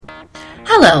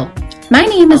Hello, my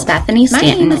name is Bethany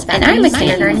Stanton, and I'm a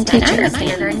kindergarten teacher.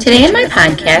 Today in my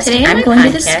podcast, I'm going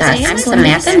to discuss some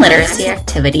math and literacy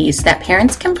activities that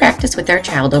parents can practice with their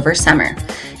child over summer.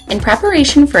 In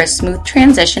preparation for a smooth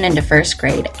transition into first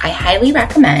grade, I highly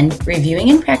recommend reviewing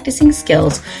and practicing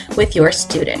skills with your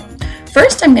student.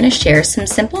 First, I'm going to share some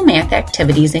simple math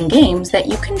activities and games that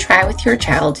you can try with your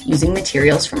child using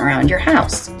materials from around your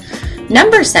house.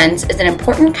 Number sense is an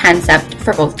important concept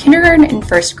for both kindergarten and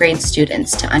first grade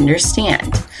students to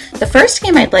understand. The first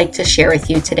game I'd like to share with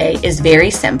you today is very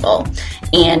simple,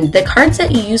 and the cards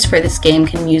that you use for this game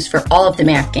can be used for all of the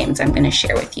math games I'm going to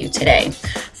share with you today.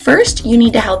 First, you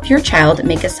need to help your child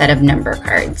make a set of number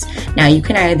cards. Now, you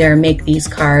can either make these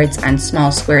cards on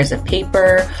small squares of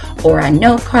paper or on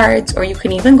note cards, or you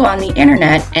can even go on the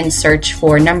internet and search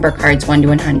for number cards 1 to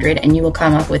 100, and you will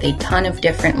come up with a ton of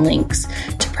different links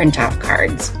to print off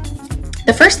cards.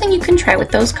 The first thing you can try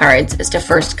with those cards is to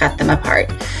first cut them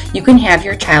apart. You can have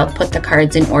your child put the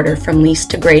cards in order from least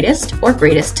to greatest or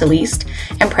greatest to least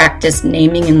and practice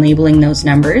naming and labeling those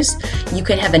numbers. You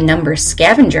can have a number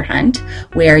scavenger hunt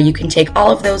where you can take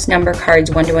all of those number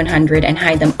cards 1 to 100 and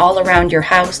hide them all around your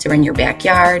house or in your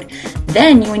backyard.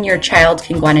 Then you and your child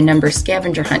can go on a number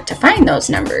scavenger hunt to find those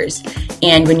numbers.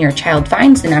 And when your child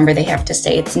finds the number, they have to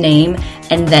say its name,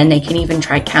 and then they can even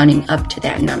try counting up to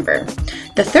that number.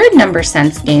 The third number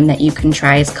sense game that you can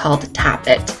try is called Top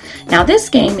It. Now, this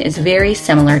game is very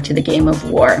similar to the game of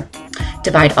war.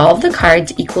 Divide all of the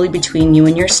cards equally between you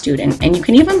and your student, and you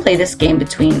can even play this game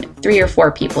between 3 or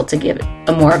 4 people to give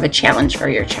it more of a challenge for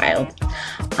your child.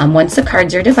 Once the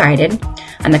cards are divided,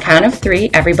 on the count of 3,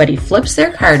 everybody flips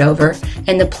their card over,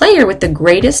 and the player with the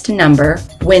greatest number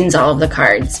wins all of the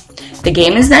cards. The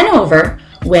game is then over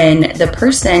when the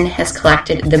person has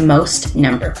collected the most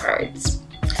number cards.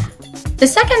 The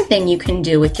second thing you can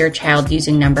do with your child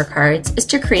using number cards is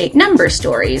to create number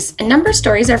stories. And number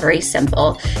stories are very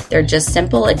simple. They're just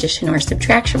simple addition or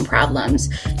subtraction problems.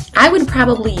 I would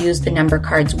probably use the number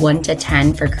cards 1 to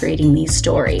 10 for creating these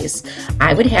stories.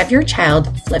 I would have your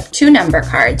child flip 2 number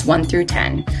cards, 1 through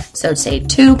 10. So say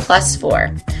 2 plus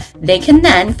 4. They can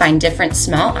then find different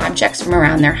small objects from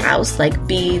around their house like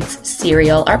beads,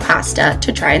 cereal, or pasta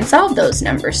to try and solve those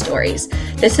number stories.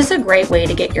 This is a great way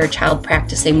to get your child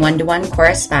practicing one-to-one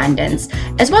correspondence,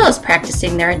 as well as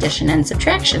practicing their addition and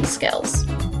subtraction skills.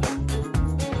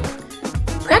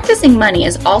 Practicing money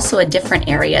is also a different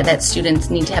area that students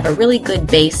need to have a really good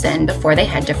base in before they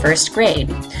head to first grade.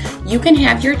 You can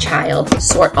have your child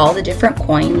sort all the different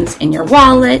coins in your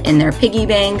wallet, in their piggy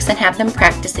banks, and have them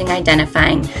practicing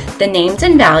identifying the names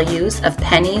and values of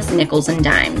pennies, nickels, and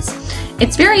dimes.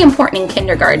 It's very important in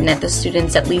kindergarten that the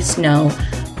students at least know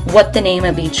what the name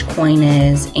of each coin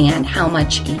is and how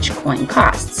much each coin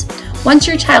costs. Once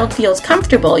your child feels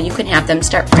comfortable, you can have them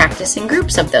start practicing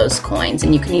groups of those coins,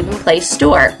 and you can even play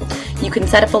store. You can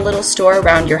set up a little store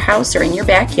around your house or in your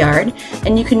backyard,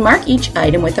 and you can mark each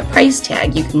item with a price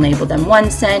tag. You can label them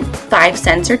 1 cent, 5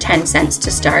 cents, or 10 cents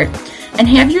to start, and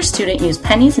have your student use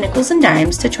pennies, nickels, and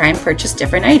dimes to try and purchase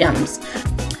different items.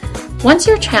 Once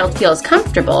your child feels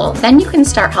comfortable, then you can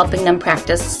start helping them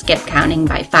practice skip counting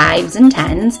by 5s and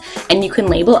 10s, and you can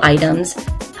label items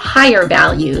higher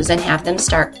values and have them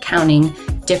start counting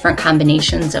different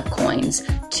combinations of coins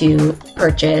to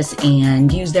purchase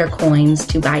and use their coins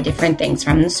to buy different things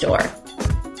from the store.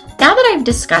 Now that I've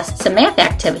discussed some math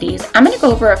activities, I'm going to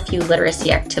go over a few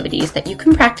literacy activities that you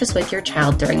can practice with your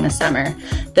child during the summer.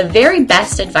 The very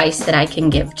best advice that I can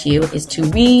give to you is to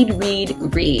read, read,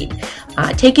 read.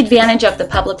 Take advantage of the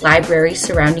public libraries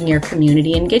surrounding your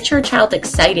community and get your child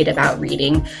excited about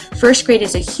reading. First grade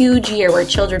is a huge year where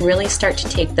children really start to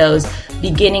take those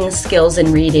beginning skills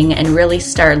in reading and really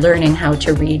start learning how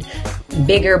to read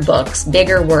bigger books,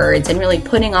 bigger words, and really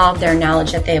putting all of their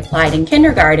knowledge that they applied in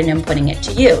kindergarten and putting it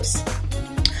to use.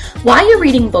 While you're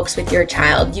reading books with your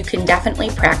child, you can definitely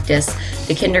practice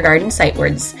the kindergarten sight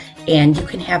words, and you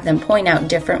can have them point out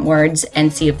different words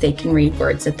and see if they can read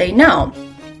words that they know.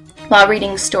 While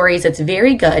reading stories, it's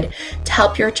very good to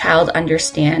help your child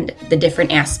understand the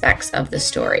different aspects of the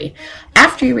story.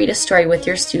 After you read a story with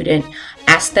your student,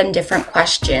 ask them different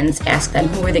questions. Ask them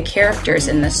who are the characters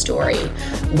in the story,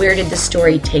 where did the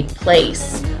story take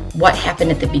place, what happened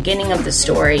at the beginning of the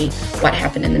story, what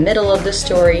happened in the middle of the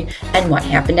story, and what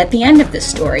happened at the end of the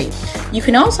story. You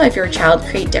can also have your child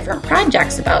create different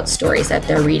projects about stories that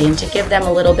they're reading to give them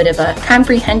a little bit of a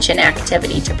comprehension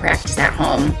activity to practice at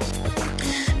home.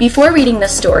 Before reading the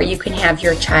story, you can have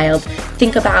your child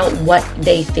think about what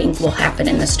they think will happen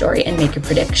in the story and make a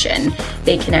prediction.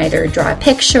 They can either draw a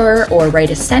picture or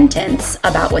write a sentence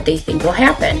about what they think will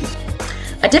happen.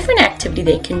 A different activity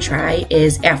they can try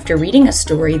is after reading a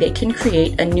story, they can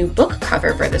create a new book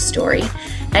cover for the story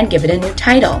and give it a new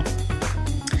title.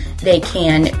 They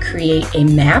can create a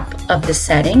map of the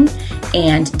setting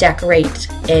and decorate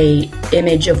an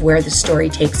image of where the story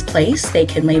takes place. They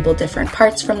can label different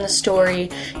parts from the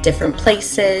story, different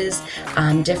places,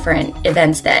 different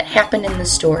events that happen in the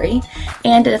story.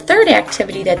 And a third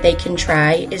activity that they can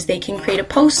try is they can create a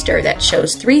poster that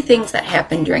shows 3 things that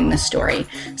happened during the story.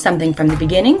 Something from the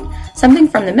beginning, something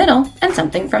from the middle, and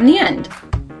something from the end.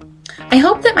 I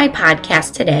hope that my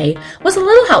podcast today was a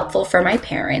little helpful for my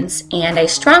parents, and I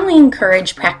strongly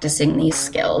encourage practicing these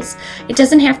skills. It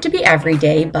doesn't have to be every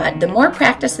day, but the more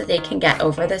practice that they can get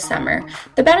over the summer,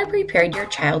 the better prepared your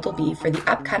child will be for the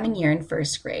upcoming year in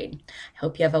first grade. I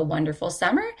hope you have a wonderful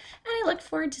summer, and I look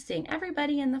forward to seeing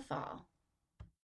everybody in the fall.